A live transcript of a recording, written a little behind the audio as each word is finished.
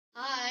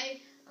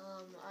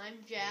I'm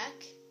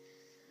Jack.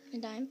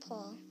 And I'm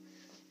Paul.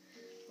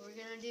 We're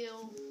gonna do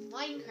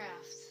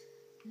Minecraft,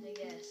 I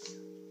guess.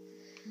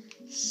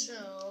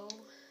 So,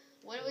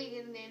 what are we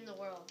gonna name the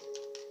world?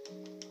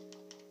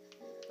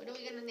 What are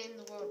we gonna name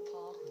the world,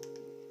 Paul?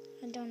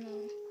 I don't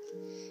know.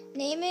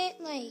 Name it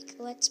like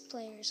Let's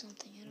Play or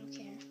something. I don't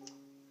care.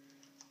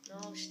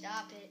 No,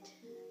 stop it.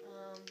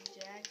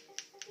 Jack.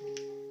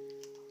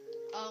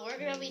 We're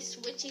gonna be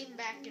switching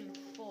back and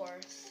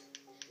forth.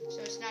 So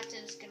it's not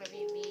just gonna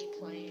be me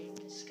playing,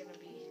 it's gonna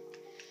be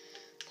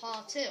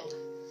Paul too.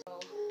 So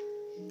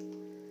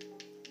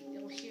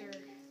you'll hear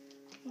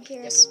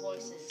different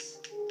voices,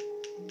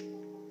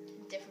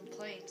 different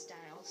playing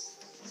styles.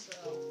 So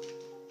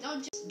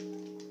don't just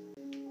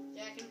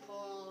Jack and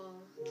Paul.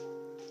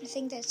 I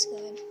think that's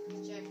good.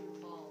 Jack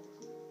and Paul.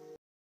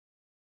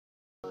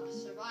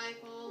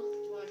 Survival. Do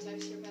you want to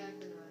texture back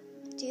or not?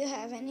 Do you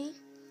have any?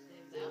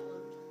 Save that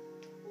one.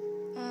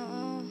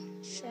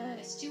 Sure. Yeah,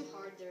 it's too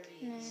hard there to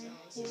eat, so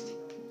it's just too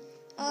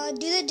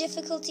do the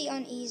difficulty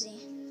on easy.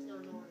 no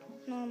normal.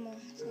 Normal,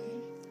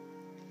 fine.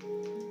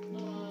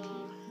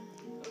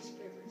 What's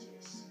paper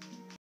chase?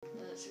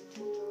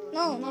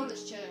 No.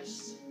 Bonus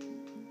chest.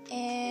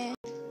 And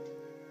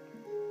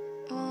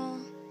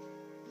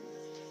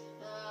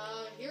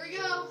Here we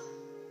go.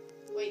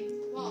 Wait,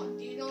 Paul,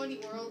 do you know any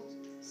world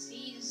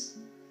seas?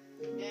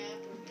 Yeah.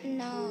 Okay.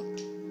 no.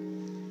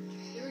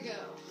 Here we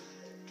go.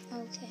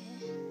 Okay.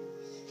 Here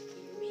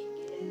we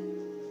go.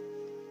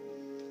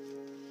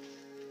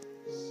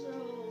 So,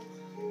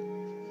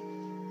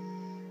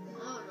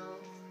 I don't know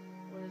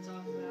what to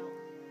talk about.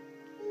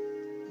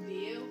 Do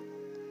you?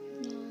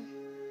 No.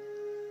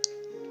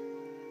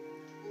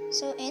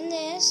 So in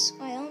this,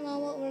 I don't know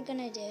what we're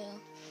gonna do.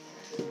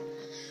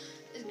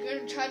 We're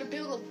gonna try to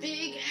build a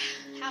big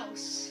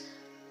house.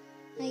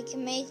 Like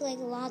make like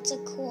lots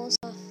of cool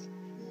stuff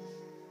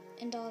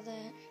and all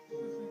that.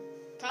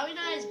 Probably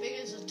not as big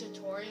as a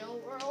tutorial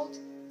world,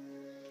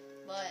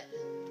 but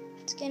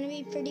It's gonna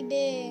be pretty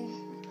big.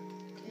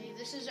 okay,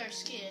 this is our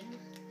skin.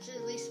 This is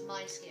at least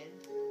my skin.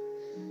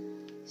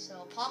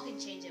 So Paul can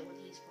change it when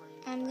he's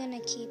playing. I'm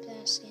gonna keep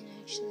that skin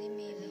actually, This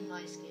maybe. is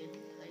my skin.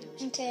 I know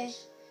Okay.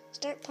 this.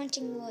 Start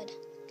punching wood.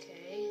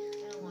 Okay,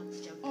 I don't want to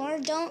jump. Or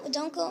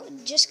don't go,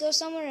 just go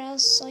somewhere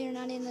else so you're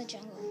not in the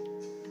jungle.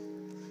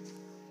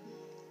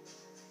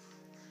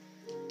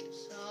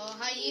 So,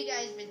 how you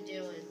guys been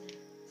doing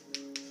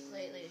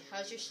lately?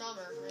 How's your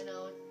summer? I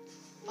know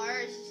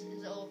ours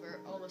is over,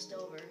 almost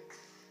over.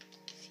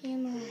 Few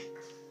more.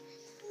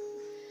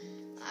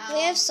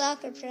 We have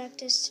soccer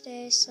practice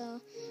today,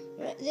 so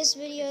this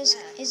video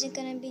isn't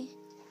gonna be.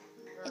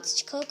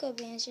 It's cocoa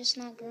beans, just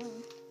not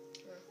grown.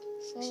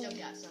 We still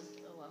got some.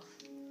 Oh well.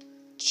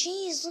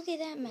 Jeez, look at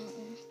that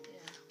mountain.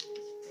 Yeah,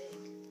 it's big.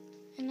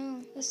 I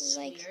know. This is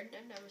like Weird.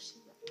 I've never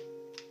seen that.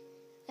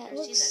 that Never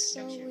looks seen so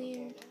that structure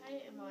weird. before. Why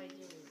am I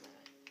doing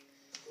that?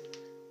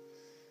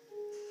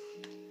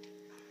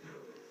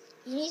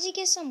 You need to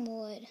get some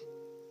wood. I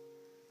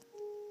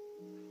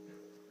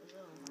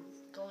know. I'm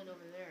going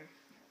over there.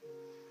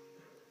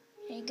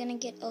 You're gonna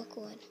get oak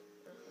wood.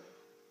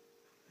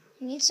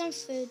 You need some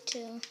food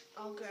too.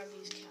 I'll grab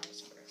these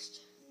cows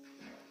first,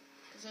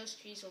 because those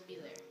trees will be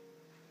there.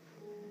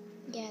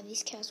 Yeah,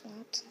 these cows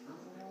won't.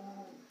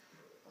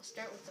 I'll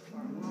start with the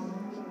farm.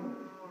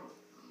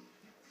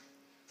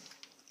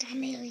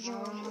 Come here, you.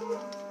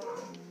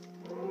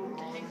 What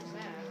the heck is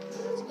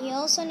that? You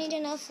also need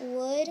enough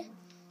wood.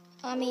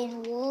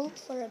 Wool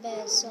for a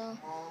bed, so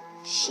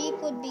sheep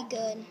would be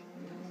good.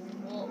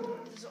 Well,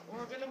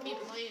 we're gonna be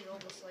playing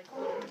almost like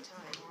one at a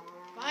time.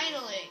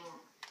 Finally!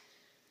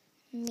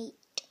 Meat.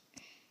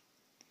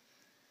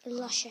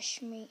 Luscious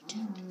meat.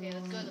 Okay,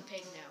 let's go to the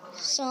pig now.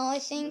 So I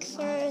think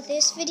for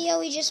this video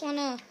we just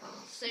wanna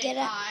Say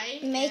hi.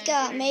 make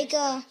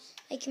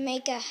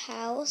a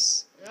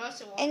house We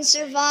also want and to say-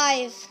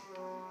 survive.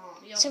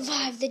 we also-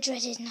 Survive the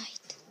dreaded night.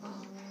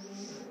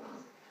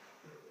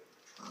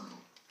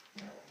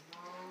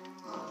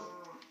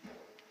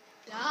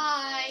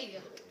 Die!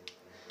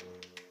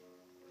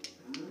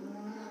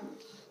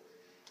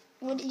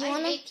 What do you I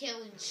wanna? hate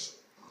killing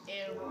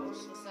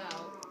animals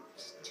without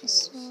A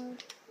tools.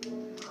 sword.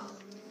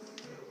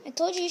 I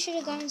told you should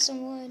have gotten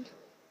some wood.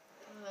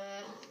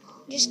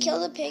 Just kill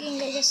the pig and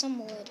go get some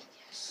wood.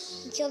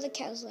 And kill the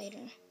cows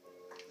later.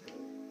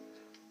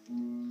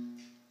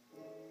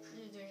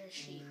 There's a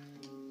sheep.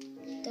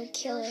 Go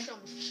kill There's it.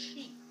 some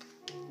sheep.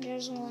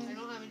 There's I one.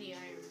 don't have any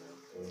iron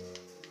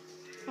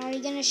though. How are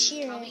you gonna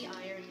shear Probably it?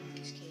 iron in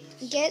these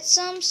caves. Get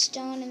some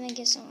stone and then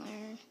get some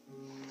iron.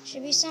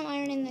 Should be some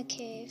iron in the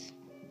cave.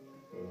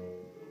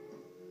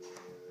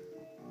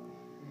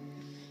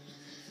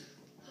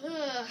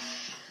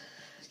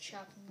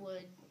 Chop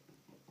wood.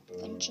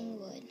 Punching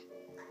wood.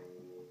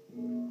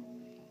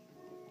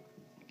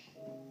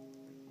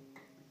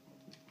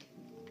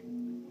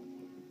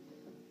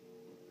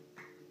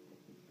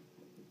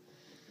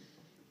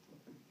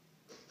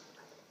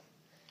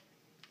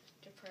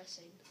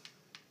 Depressing.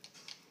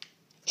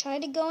 Try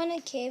to go in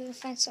a cave and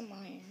find some iron.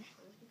 I'm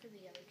looking for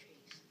the other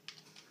trees.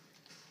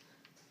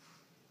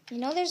 You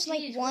know there's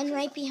like Jeez, one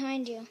right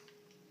behind you.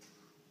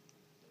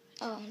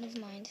 Oh, never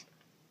mind.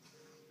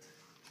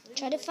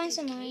 Try to find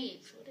some iron.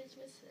 What is with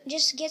this?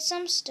 Just get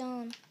some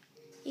stone.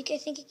 I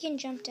think you can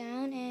jump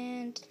down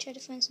and try to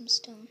find some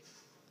stone.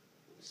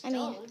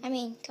 Stone? I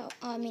mean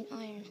iron.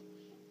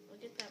 We'll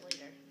get that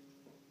later.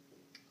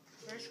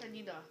 First, I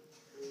need to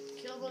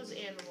kill those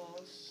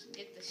animals.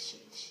 Get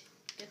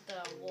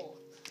the wool.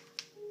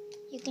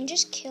 You can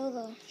just kill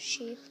the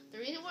sheep. The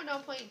reason we're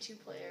not playing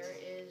 2-player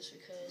is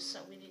because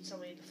we need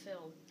somebody to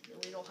film,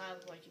 and we don't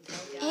have like an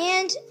Elgato.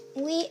 And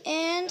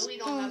we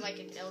don't have like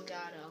an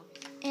Elgato.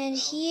 And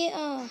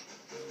so.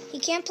 he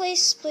can't play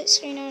split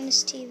screen on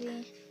his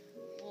TV.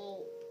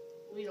 Well,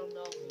 we don't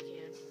know if we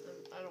can.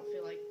 I don't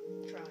feel like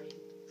trying.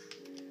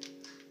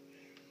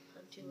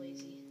 I'm too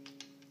lazy.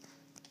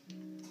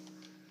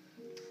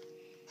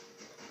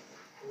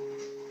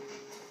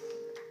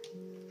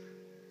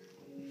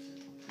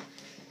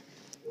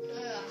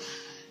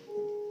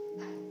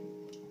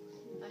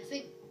 I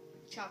think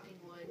chopping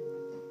wood,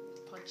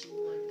 punching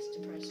wood is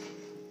depressing.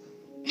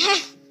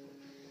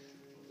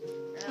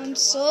 I'm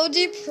so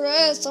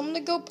depressed. I'm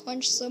gonna go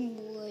punch some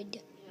wood.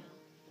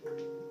 Yeah.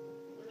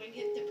 When I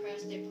get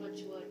depressed, I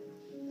punch wood.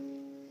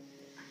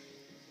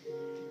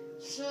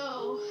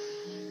 So.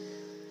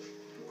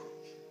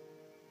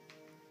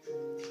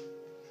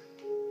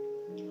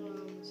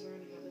 Is there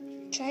any other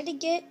trees? Try to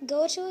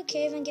go to a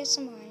cave and get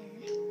some iron.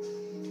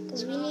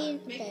 Because we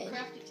need a make bed. a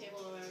crafting table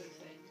of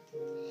everything.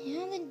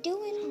 Yeah, then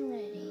do it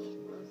already.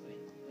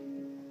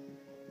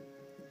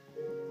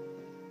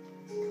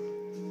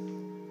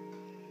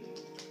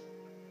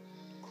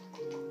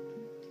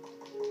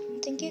 I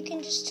think you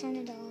can just turn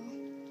it all.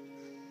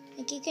 I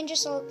think you can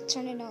just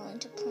turn it all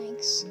into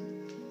planks.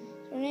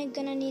 We're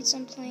gonna need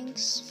some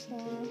planks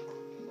for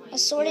a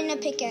sword and a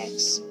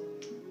pickaxe.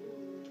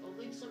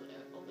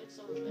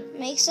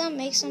 Make some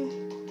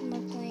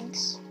more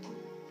planks.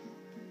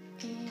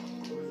 And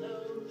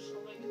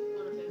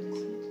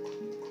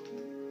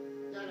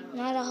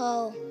not a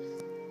hoe.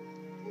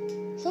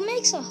 Who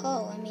makes a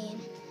hoe? I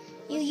mean,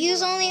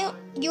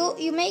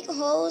 you make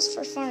hoes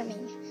for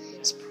farming.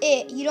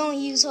 You don't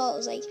use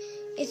hoes. Like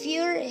if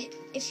you're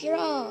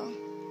a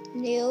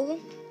noob,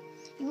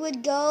 you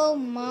would go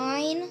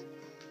mine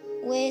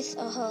with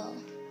a hoe.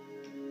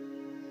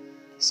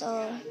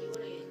 So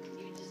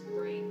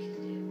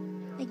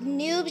like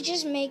noobs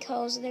just make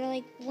hoes. They're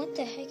like, what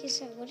the heck is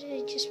that? What did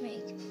I just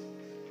make?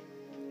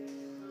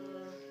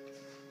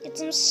 Get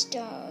some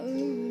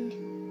stone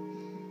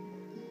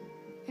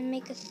and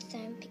make a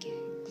stone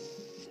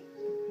pickaxe.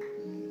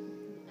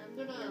 I'm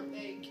gonna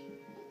make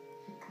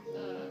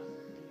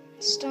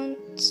stone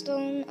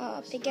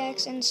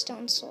pickaxe and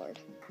stone sword.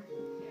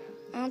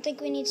 I don't think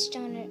we need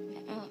stone or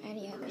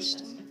any other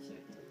stone.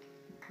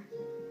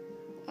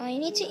 You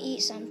need to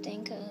eat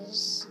something,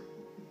 cause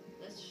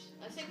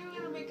I think we're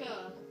gonna make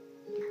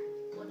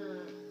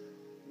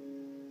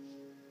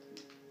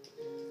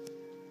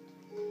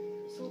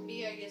this will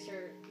be, I guess,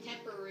 our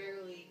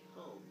temporarily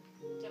home.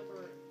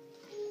 Temporary,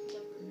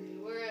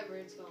 wherever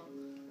it's called.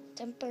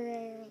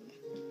 Temporary.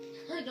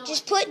 No,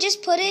 Just put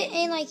it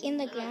in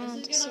the No,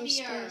 ground to this is gonna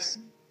save be space.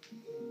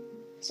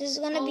 This is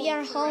gonna be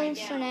our home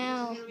for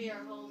now. This is gonna be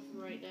our home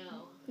for right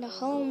now. The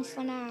home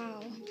for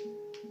now.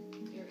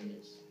 Here it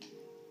is.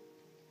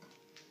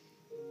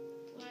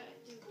 What? I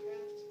didn't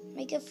craft.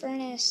 Make a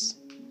furnace.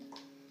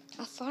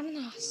 A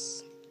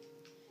furnace.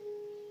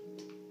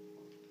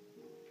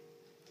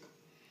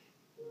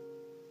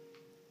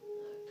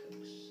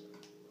 Cook some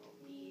raw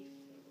beef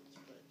and let's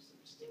put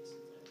some sticks in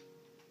there.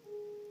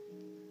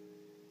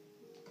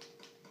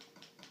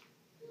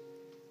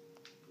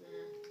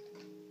 Nah.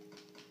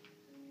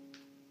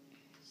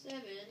 7.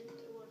 I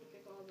want to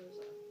pick all those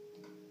up.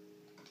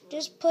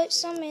 Just put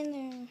some in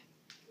there.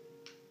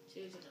 2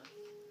 is enough.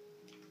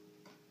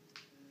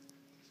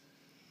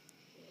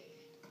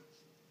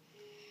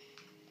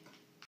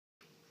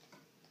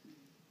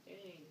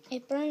 Dang.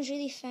 It burns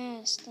really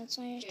fast. That's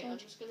why I Okay, I'm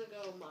told you. just gonna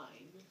go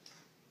mine.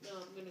 No,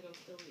 I'm gonna go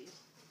kill these.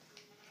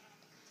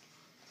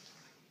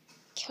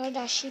 Kill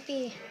that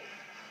sheepy.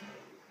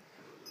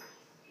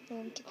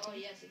 Oh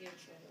yes, I gave a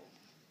shovel.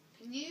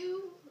 Can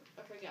you?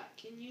 I forgot.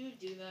 Can you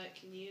do that?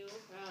 Can you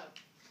have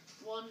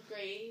 1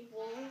 gray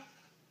wool?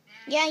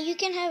 Yeah, you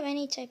can have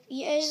any type.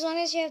 As long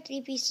as you have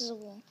 3 pieces of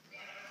wool.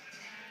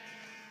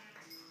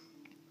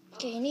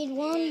 Okay, you need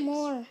one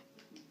more.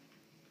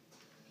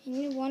 You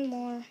need one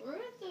more. Where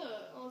did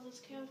all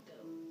those cows go?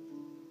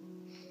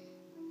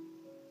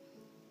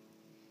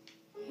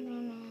 I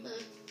don't know.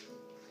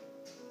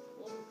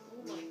 Oh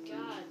my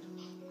god.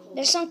 Coal.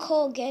 There's some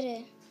coal. Get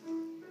it.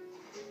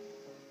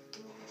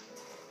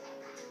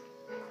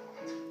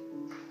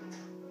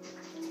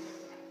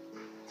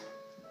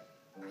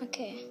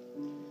 Okay.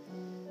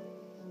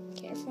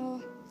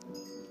 Careful.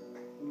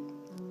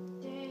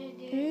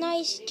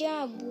 Nice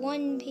job.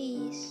 1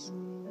 piece.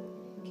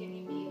 Can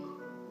you be?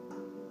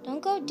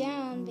 Don't go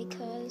down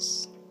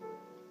because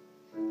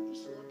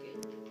Just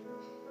looking.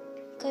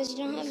 you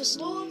don't have a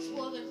stone.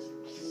 We'll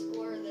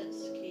explore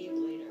this cave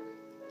later.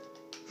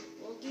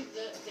 We'll do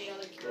the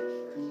other cave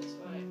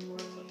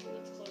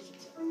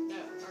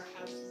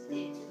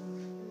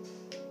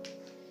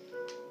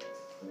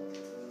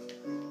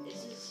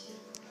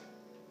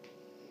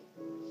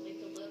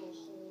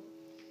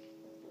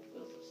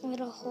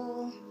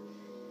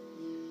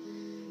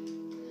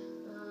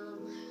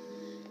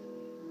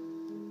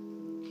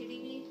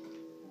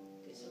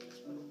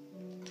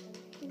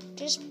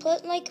Just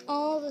put like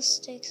all the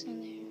sticks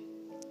in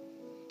there.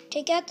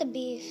 Take out the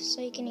beef so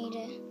you can eat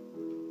it.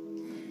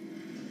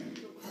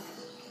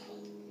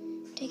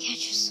 Take out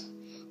your...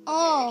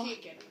 Oh!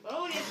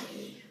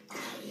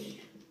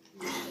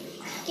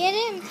 Get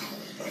him!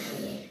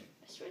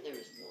 I swear there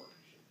was more.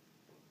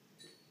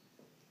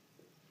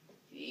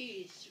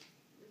 Jeez.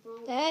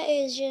 That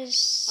is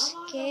just How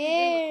long have we been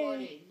scary.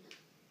 recording?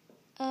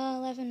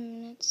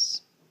 11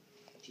 minutes.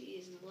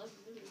 Jeez, 11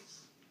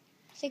 minutes.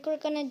 I think we're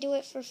gonna do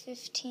it for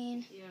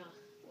 15. Yeah,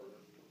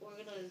 we're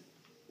gonna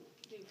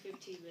do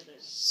 15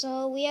 minutes.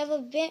 So we have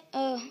a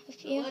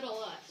few. A little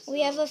less.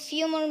 We have a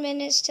few more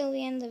minutes till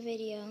we end the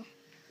video.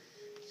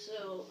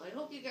 So I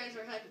hope you guys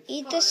are having fun.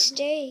 Eat the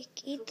steak.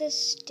 Eat the I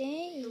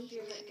steak. hope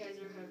you guys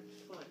are having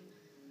fun.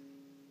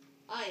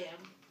 I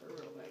am. For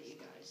real about you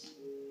guys.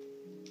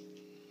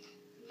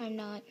 I'm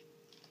not.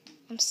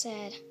 I'm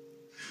sad.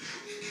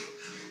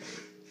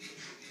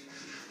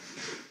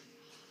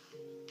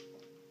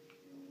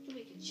 You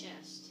make a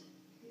chest.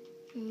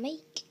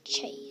 Make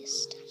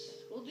chest.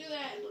 We'll do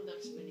that in the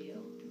next video.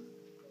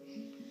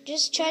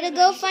 Just try to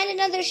go find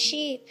another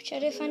sheep. Try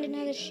to find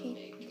another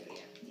sheep.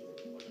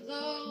 One of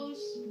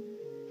those.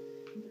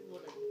 And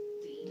one of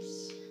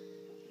these.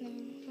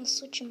 I'll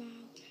switch them out.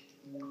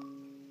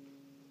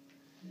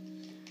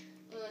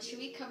 Should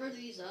we cover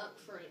these up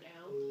for right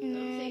now?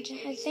 No,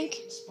 I think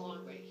can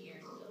spawn right here.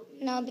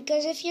 no,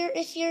 because if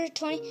you're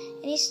 20,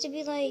 it needs to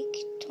be like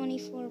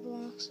 24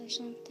 blocks or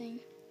something.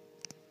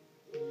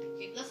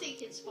 Okay, nothing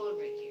can spawn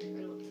right here.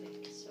 I don't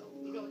think so.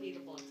 We don't need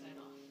to block that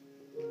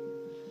off.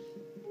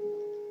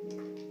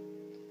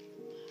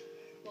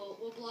 Well,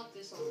 we'll block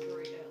this off for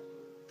right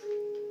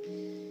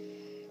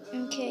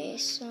now. Okay,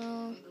 so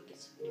Go get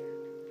some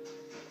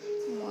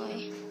dirt.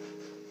 why?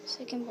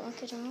 So I can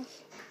block it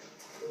off.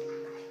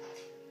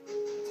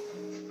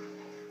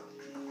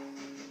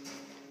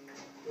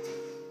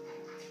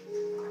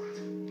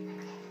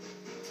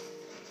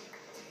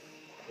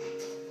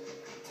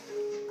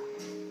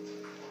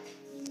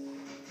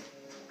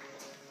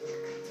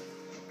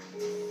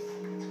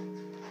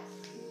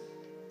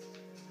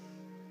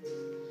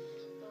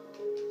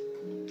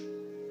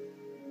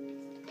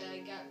 I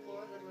got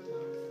more than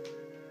enough.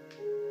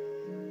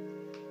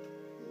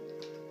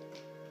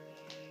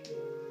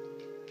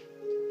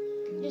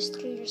 Just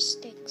throw your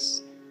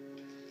sticks.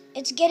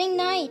 It's getting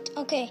night.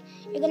 Okay,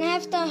 you're gonna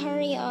have to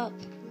hurry up.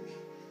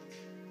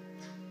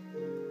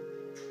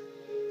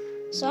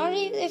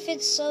 Sorry if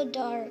it's so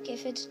dark,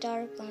 if it's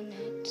dark on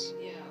it.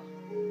 Yeah.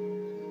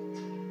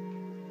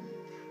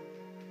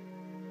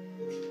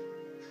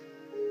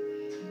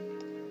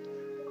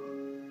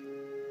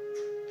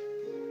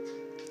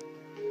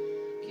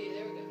 Okay,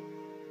 there we go.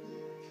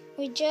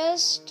 We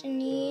just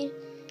need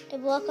to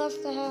block off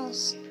the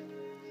house.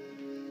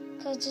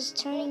 Because it's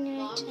turning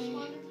Bombs nighttime.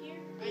 spawn in here?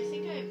 I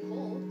think I have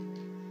coal.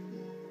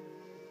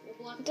 We'll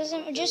block It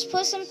doesn't, just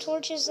put some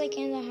torches like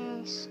in the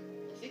house.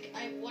 I think I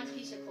have one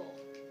piece of coal.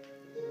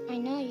 I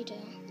know you do.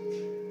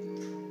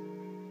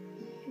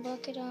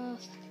 Block it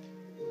off.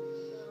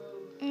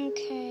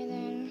 Okay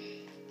then.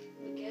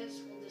 I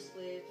guess we'll just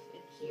live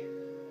in here.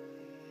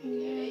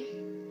 Yeah.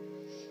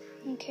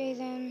 Okay? Okay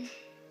then.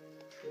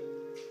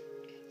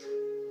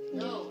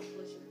 No, I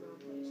placed it in the wrong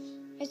place.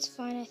 It's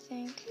fine, I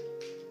think.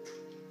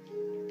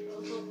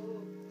 Oh, what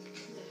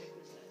the heck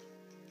was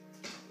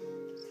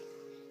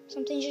that?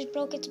 Something just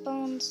broke its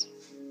bones.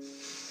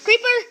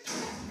 Creeper!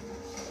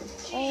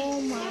 Jeez,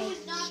 Oh my. that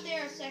was not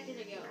there a second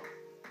ago.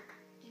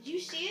 Did you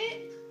see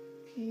it?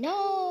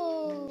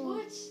 No!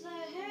 What the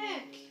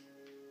heck?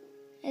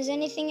 Is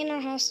anything in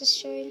our house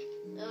destroyed?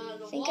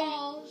 The Think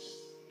walls.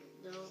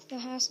 No, The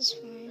house is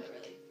fine. not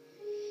really.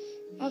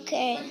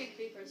 Okay. Perfect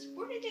creepers.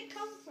 Where did it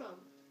come from?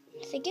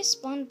 I think it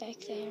spawned back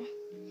there.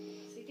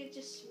 I think it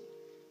just.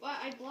 Well,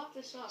 I blocked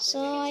this off. So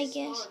I I think it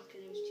guess- just spawned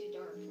because it was too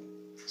dark.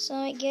 So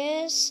I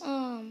guess,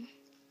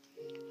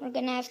 we're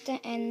gonna have to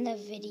end the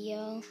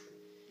video.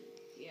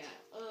 Yeah.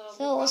 So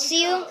we'll probably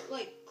see gonna, you-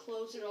 Like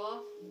close it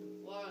off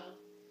while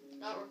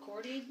not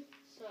recording.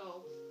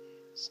 So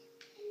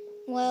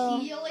Well,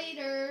 see you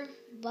later.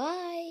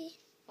 bye.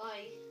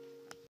 Bye.